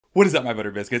What is up, my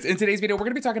butter biscuits? In today's video, we're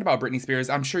going to be talking about Britney Spears.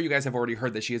 I'm sure you guys have already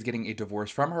heard that she is getting a divorce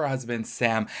from her husband,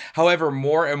 Sam. However,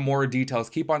 more and more details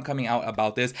keep on coming out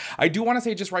about this. I do want to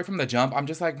say just right from the jump, I'm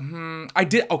just like,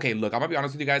 okay, look, I'm going to be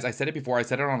honest with you guys. I said it before. I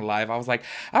said it on live. I was like,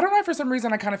 I don't know, for some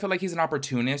reason, I kind of feel like he's an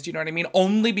opportunist. You know what I mean?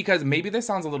 Only because maybe this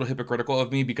sounds a little hypocritical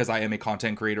of me because I am a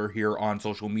content creator here on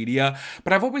social media.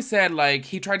 But I've always said, like,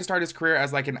 he tried to start his career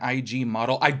as like an IG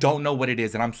model. I don't know what it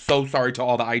is. And I'm so sorry to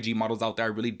all the IG models out there. I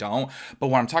really don't. But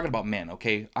when I'm talking about men,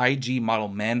 okay, IG model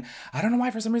men, I don't know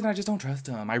why for some reason I just don't trust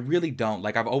him. I really don't.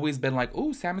 Like, I've always been like,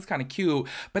 oh, Sam is kind of cute,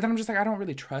 but then I'm just like, I don't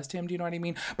really trust him. Do you know what I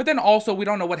mean? But then also, we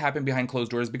don't know what happened behind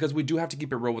closed doors because we do have to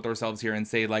keep it real with ourselves here and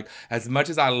say, like, as much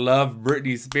as I love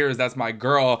Britney Spears, that's my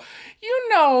girl, you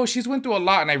know, she's went through a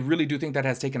lot, and I really do think that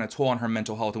has taken a toll on her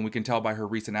mental health, and we can tell by her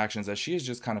recent actions that she is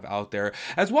just kind of out there,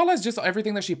 as well as just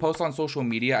everything that she posts on social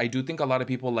media. I do think a lot of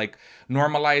people like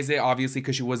normalize it, obviously,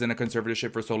 because she was in a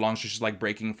conservatorship for so long, she's just like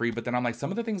breaking free. But then I'm like,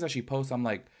 some of the things that she posts, I'm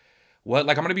like, what?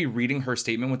 Like, I'm gonna be reading her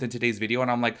statement within today's video,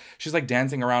 and I'm like, she's like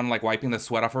dancing around, like wiping the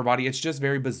sweat off her body. It's just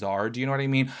very bizarre. Do you know what I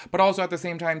mean? But also at the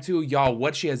same time too, y'all,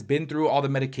 what she has been through, all the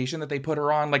medication that they put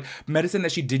her on, like medicine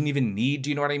that she didn't even need.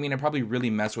 Do you know what I mean? It probably really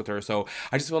messed with her. So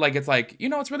I just feel like it's like, you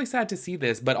know, it's really sad to see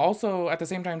this, but also at the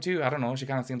same time too, I don't know, she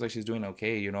kind of seems like she's doing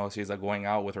okay. You know, she's like going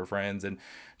out with her friends and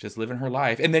just living her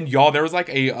life. And then y'all, there was like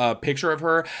a picture of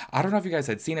her. I don't know if you guys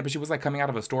had seen it, but she was like coming out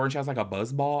of a store and she has like a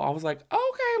buzz ball. I was like,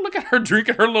 okay, look at her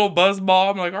drinking her little buzz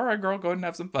ball. I'm like, all right, girl, go ahead and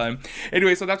have some fun.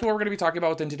 Anyway, so that's what we're going to be talking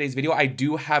about within today's video. I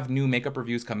do have new makeup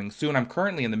reviews coming soon. I'm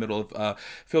currently in the middle of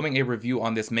filming a review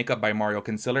on this Makeup by Mario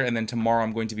concealer. And then tomorrow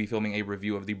I'm going to be filming a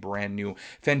review of the brand new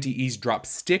Fenty Eavesdrop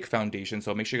Stick Foundation.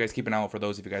 So make sure you guys keep an eye out for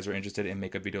those if you guys are interested in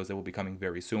makeup videos that will be coming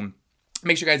very soon.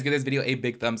 Make sure you guys give this video a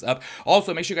big thumbs up.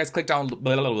 Also, make sure you guys click down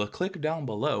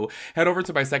below. Head over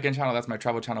to my second channel. That's my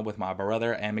travel channel with my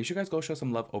brother. And make sure you guys go show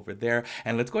some love over there.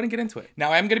 And let's go ahead and get into it.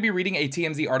 Now, I'm going to be reading a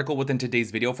TMZ article within today's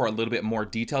video for a little bit more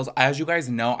details. As you guys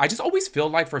know, I just always feel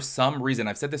like for some reason,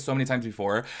 I've said this so many times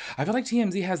before, I feel like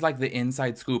TMZ has like the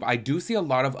inside scoop. I do see a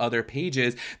lot of other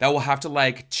pages that will have to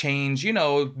like change, you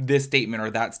know, this statement or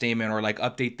that statement or like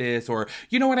update this or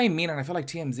you know what I mean? And I feel like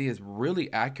TMZ is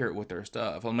really accurate with their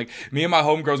stuff. I'm like, me and my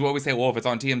homegirls will always say, well, if it's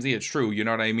on TMZ, it's true. You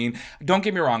know what I mean? Don't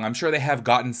get me wrong. I'm sure they have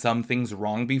gotten some things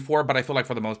wrong before, but I feel like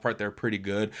for the most part, they're pretty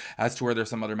good as to where there's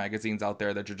some other magazines out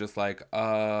there that you're just like,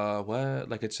 what?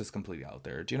 Like, it's just completely out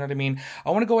there. Do you know what I mean?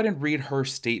 I want to go ahead and read her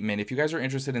statement. If you guys are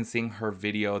interested in seeing her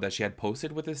video that she had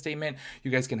posted with this statement,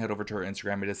 you guys can head over to her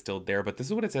Instagram. It is still there, but this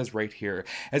is what it says right here.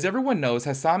 As everyone knows,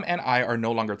 Sam and I are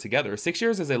no longer together. 6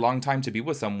 years is a long time to be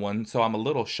with someone, so I'm a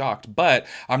little shocked, but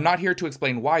I'm not here to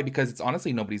explain why because it's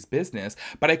honestly nobody's business.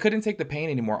 But I couldn't take the pain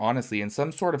anymore, honestly. In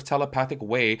some sort of telepathic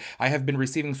way, I have been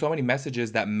receiving so many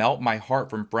messages that melt my heart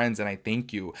from friends, and I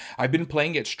thank you. I've been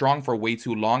playing it strong for way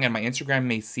too long, and my Instagram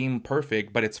may seem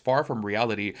perfect, but it's far from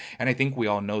reality, and I think we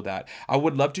all know that. I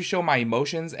would love to show my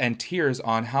emotions and tears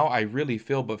on how I really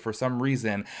feel, but for some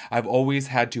reason, I've always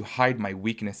had to hide my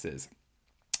weaknesses.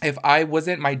 If I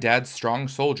wasn't my dad's strong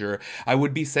soldier, I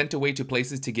would be sent away to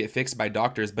places to get fixed by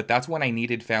doctors, but that's when I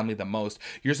needed family the most.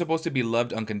 You're supposed to be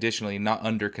loved unconditionally, not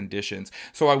under conditions.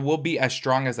 So I will be as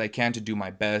strong as I can to do my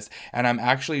best, and I'm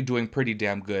actually doing pretty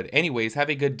damn good. Anyways,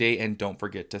 have a good day, and don't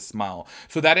forget to smile.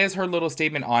 So that is her little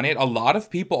statement on it. A lot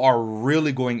of people are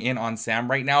really going in on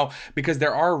Sam right now because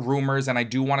there are rumors, and I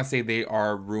do want to say they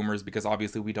are rumors because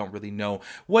obviously we don't really know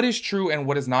what is true and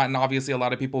what is not, and obviously a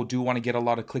lot of people do want to get a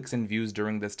lot of clicks and views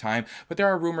during this time, but there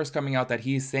are rumors coming out that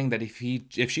he's saying that if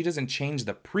she doesn't change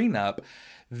the prenup,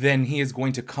 then he is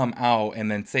going to come out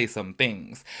and then say some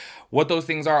things. What those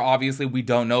things are, obviously, we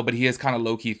don't know, but he is kind of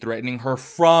low-key threatening her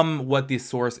from what the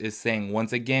source is saying.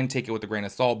 Once again, take it with a grain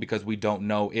of salt because we don't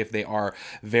know if they are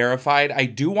verified. I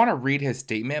do want to read his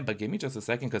statement, but give me just a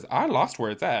second because I lost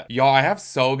where it's at. Y'all, I have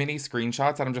so many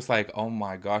screenshots that I'm just like, oh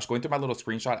my gosh. Going through my little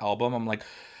screenshot album, I'm like,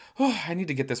 oh, I need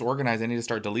to get this organized. I need to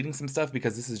start deleting some stuff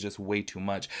because this is just way too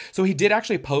much. So he did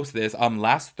actually post this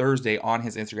last Thursday on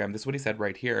his Instagram. This is what he said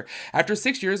right here. After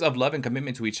 6 years of love and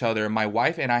commitment to each other, my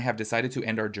wife and I have decided to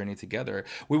end our journey together.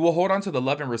 We will hold on to the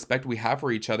love and respect we have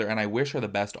for each other, and I wish her the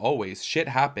best always. Shit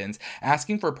happens.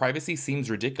 Asking for privacy seems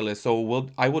ridiculous, so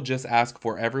I will just ask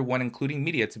for everyone, including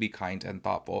media, to be kind and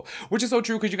thoughtful. Which is so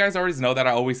true because you guys always know that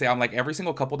I always say, I'm like, every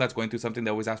single couple that's going through something,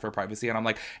 they always ask for privacy, and I'm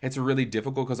like, it's really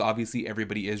difficult because obviously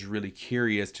everybody is really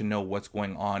curious to know what's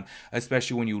going on,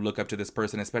 especially when you look up to this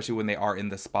person, especially when they are in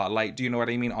the spotlight. Do you know what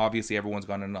I mean? Obviously, everyone's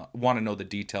going to want to know the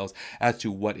details as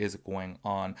to what is going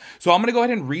on. So I'm going to go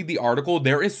ahead and read the article.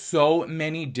 There is so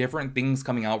many different things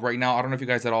coming out right now. I don't know if you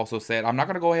guys had also said, I'm not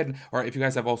going to go ahead, or if you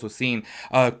guys have also seen,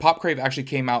 Pop Crave actually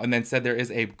came out and then said there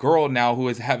is a girl now who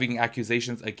is having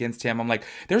accusations against him. I'm like,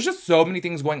 there's just so many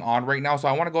things going on right now. So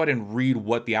I want to go ahead and read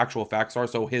what the actual facts are.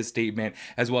 So his statement,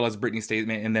 as well as Britney's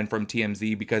statement, and then from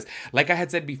TMZ, because like I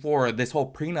had said before, this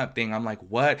whole prenup thing, I'm like,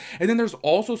 what? And then there's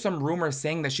also some rumors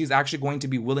saying that she's actually going to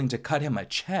be willing to cut him a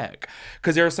check,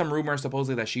 because there are some rumors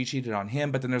supposedly that she cheated on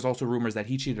him, but then there's also rumors that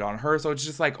he cheated on her. So it's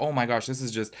just like, oh my gosh, this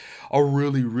is just a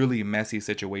really, really messy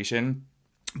situation.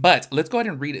 But let's go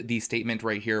ahead and read the statement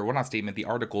right here. Well, not statement, the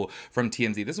article from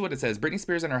TMZ. This is what it says. Britney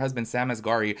Spears and her husband, Sam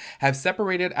Asghari, have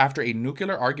separated after a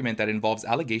nuclear argument that involves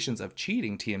allegations of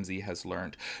cheating, TMZ has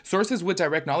learned. Sources with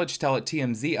direct knowledge tell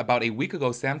TMZ about a week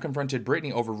ago, Sam confronted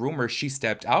Britney over rumors she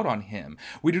stepped out on him.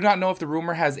 We do not know if the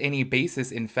rumor has any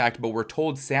basis in fact, but we're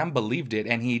told Sam believed it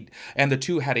and the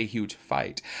two had a huge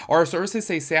fight. Our sources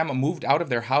say Sam moved out of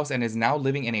their house and is now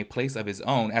living in a place of his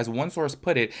own. As one source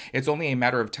put it, it's only a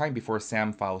matter of time before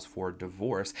Sam files for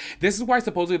divorce. This is why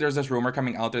supposedly there's this rumor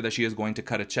coming out there that she is going to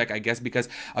cut a check, I guess, because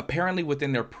apparently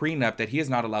within their prenup that he is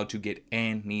not allowed to get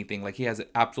anything. Like, he has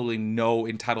absolutely no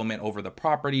entitlement over the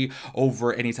property,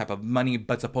 over any type of money,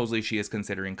 but supposedly she is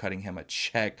considering cutting him a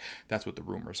check. That's what the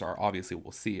rumors are. Obviously,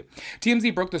 we'll see.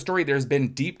 TMZ broke the story. There's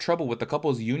been deep trouble with the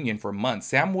couple's union for months.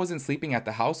 Sam wasn't sleeping at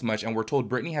the house much, and we're told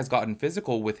Britney has gotten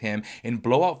physical with him in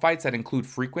blowout fights that include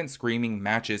frequent screaming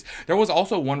matches. There was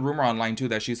also one rumor online too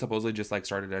that she supposedly just like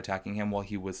started attacking him while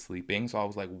he was sleeping. So I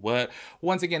was like, what?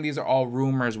 Once again, these are all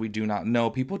rumors. We do not know.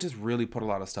 People just really put a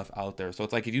lot of stuff out there. So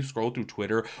it's like, if you scroll through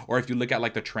Twitter, or if you look at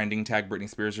like the trending tag Britney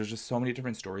Spears, there's just so many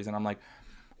different stories, and I'm like,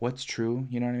 what's true?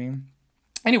 You know what I mean?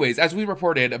 Anyways, as we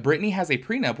reported, Britney has a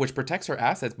prenup which protects her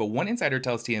assets, but one insider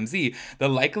tells TMZ the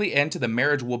likely end to the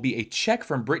marriage will be a check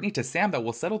from Britney to Sam that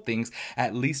will settle things,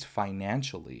 at least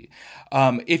financially.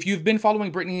 If you've been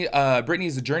following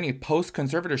Britney's journey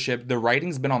post-conservatorship, the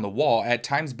writing's been on the wall. At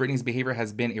times, Britney's behavior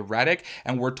has been erratic,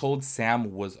 and we're told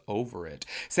Sam was over it.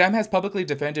 Sam has publicly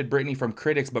defended Britney from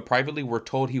critics, but privately we're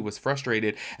told he was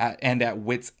frustrated and at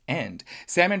wit's end.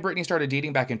 Sam and Britney started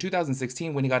dating back in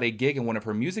 2016 when he got a gig in one of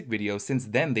her music videos. Since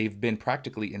then, they've been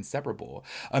practically inseparable.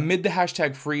 Amid the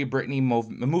hashtag Free Britney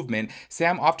movement,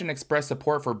 Sam often expressed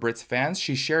support for Brit's fans.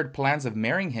 She shared plans of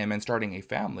marrying him and starting a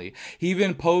family. He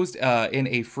even posed in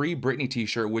a Free Britney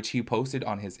t-shirt, which he posted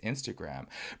on his Instagram.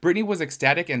 Britney was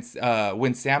ecstatic and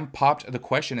when Sam popped the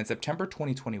question in September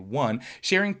 2021,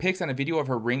 sharing pics and a video of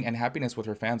her ring and happiness with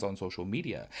her fans on social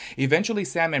media. Eventually,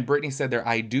 Sam and Britney said their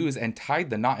I do's and tied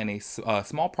the knot in a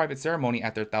small private ceremony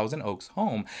at their Thousand Oaks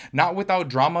home. Not without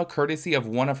drama, courtesy of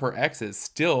one of her exes.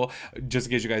 Still, just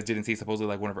in case you guys didn't see, supposedly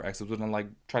like one of her exes was gonna like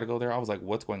try to go there. I was like,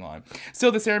 what's going on?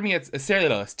 Still, the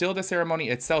ceremony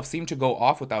itself seemed to go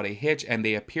off without a hitch, and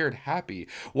they appeared happy.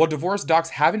 While divorce docs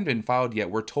haven't been filed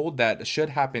yet, we're told that should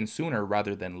happen sooner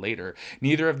rather than later.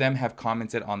 Neither of them have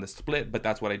commented on the split, but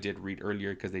that's what I did read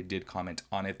earlier because they did comment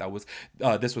on it. That was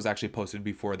this was actually posted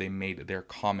before they made their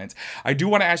comments. I do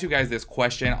want to ask you guys this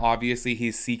question. Obviously,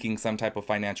 he's seeking some type of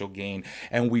financial gain,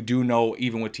 and we do know,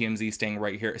 even with TMZ saying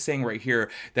right here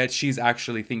that she's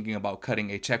actually thinking about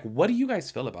cutting a check. What do you guys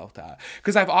feel about that?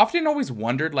 Because I've often always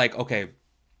wondered, like, okay,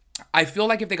 I feel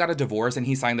like if they got a divorce and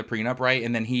he signed the prenup, right,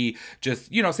 and then he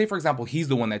just, you know, say for example, he's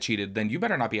the one that cheated, then you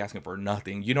better not be asking for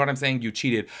nothing. You know what I'm saying? You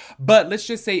cheated. But let's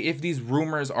just say if these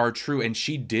rumors are true and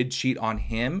she did cheat on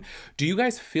him, do you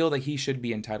guys feel that he should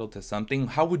be entitled to something?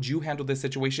 How would you handle this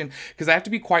situation? Because I have to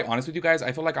be quite honest with you guys.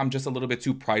 I feel like I'm just a little bit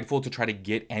too prideful to try to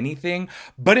get anything.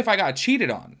 But if I got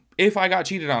cheated on,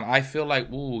 I feel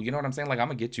like, ooh, you know what I'm saying? Like, I'm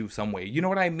gonna get you some way. You know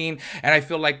what I mean? And I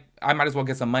feel like I might as well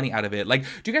get some money out of it. Like,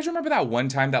 do you guys remember that one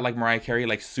time that like Mariah Carey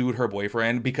like sued her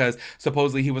boyfriend because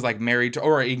supposedly he was like married to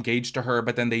or engaged to her,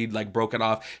 but then they like broke it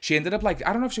off? She ended up like,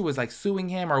 I don't know if she was like suing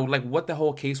him or like what the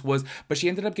whole case was, but she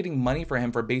ended up getting money for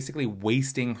him for basically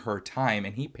wasting her time,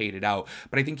 and he paid it out.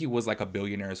 But I think he was like a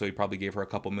billionaire, so he probably gave her a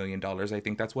couple $1 million. I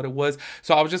think that's what it was.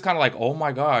 So I was just kind of like, oh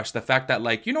my gosh, the fact that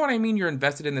like, you know what I mean? You're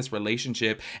invested in this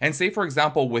relationship, and say for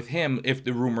example with him, if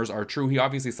the rumors are true, he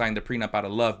obviously signed the prenup out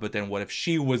of love, but then what if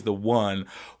she was the the one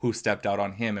who stepped out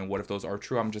on him. And what if those are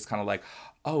true? I'm just kind of like,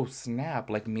 oh snap,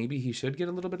 like maybe he should get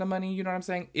a little bit of money, you know what I'm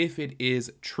saying? If it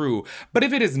is true. But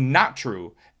if it is not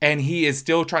true and he is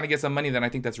still trying to get some money, then I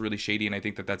think that's really shady, and I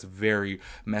think that that's very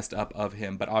messed up of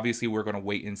him. But obviously we're going to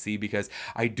wait and see, because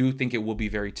I do think it will be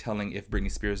very telling if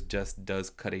Britney Spears just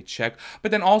does cut a check. But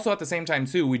then also at the same time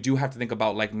too, we do have to think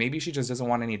about, like, maybe she just doesn't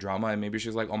want any drama, and maybe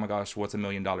she's like, oh my gosh, what's $1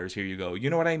 million? Here you go. You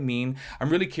know what I mean? I'm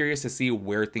really curious to see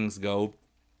where things go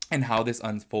and how this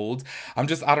unfolds. I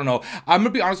don't know. I'm gonna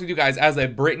be honest with you guys, as a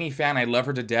Britney fan, I love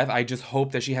her to death. I just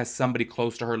hope that she has somebody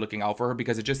close to her looking out for her,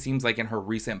 because it just seems like in her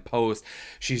recent post,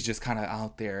 she's just kind of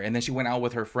out there. And then she went out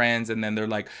with her friends, and then they're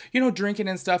like, you know, drinking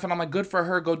and stuff. And I'm like, good for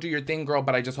her, go do your thing, girl.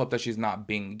 But I just hope that she's not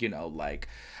being, you know, like,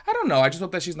 I don't know. I just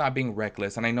hope that she's not being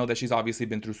reckless. And I know that she's obviously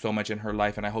been through so much in her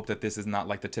life, and I hope that this is not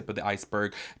like the tip of the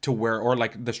iceberg to where, or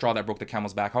like the straw that broke the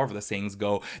camel's back, however the sayings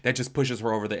go, that just pushes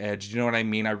her over the edge. You know what I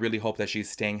mean? I really hope that she's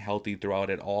staying healthy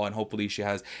throughout it all, and hopefully she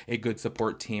has a good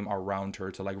support team around her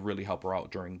to like really help her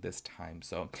out during this time.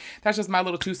 So that's just my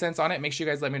little 2 cents on it. Make sure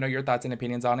you guys let me know your thoughts and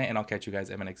opinions on it, and I'll catch you guys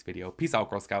in my next video. Peace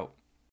out, Girl Scout.